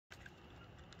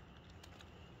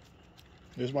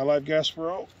There's my live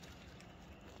gaspereau.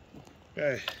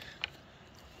 Okay,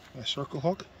 my circle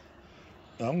hook.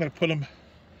 Now I'm going to put him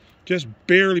just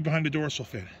barely behind the dorsal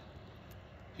fin.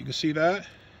 You can see that?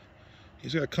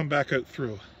 He's going to come back out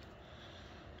through.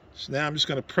 So now I'm just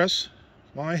going to press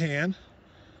my hand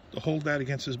to hold that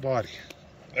against his body.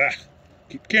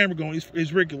 Keep the camera going,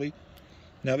 he's wriggly.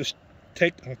 Now I'm going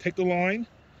to take the line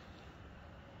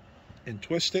and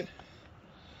twist it.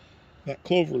 That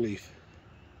clover leaf.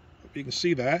 If you can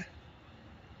see that.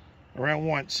 Around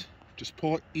once. Just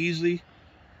pull it easily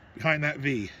behind that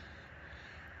V.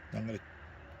 Now I'm going to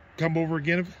come over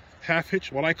again, half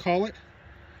hitch, what I call it.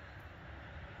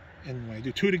 And when I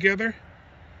do two together,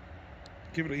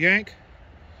 give it a yank.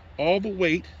 All the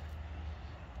weight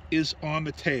is on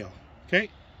the tail. Okay?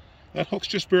 That hook's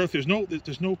just barely,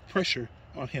 there's no pressure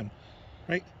on him.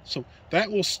 Right? So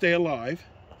that will stay alive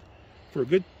for a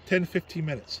good 10-15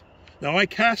 minutes. Now I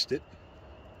cast it,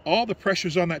 all the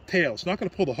pressure's on that tail. It's not going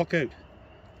to pull the hook out.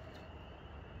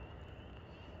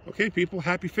 Okay, people,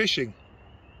 happy fishing.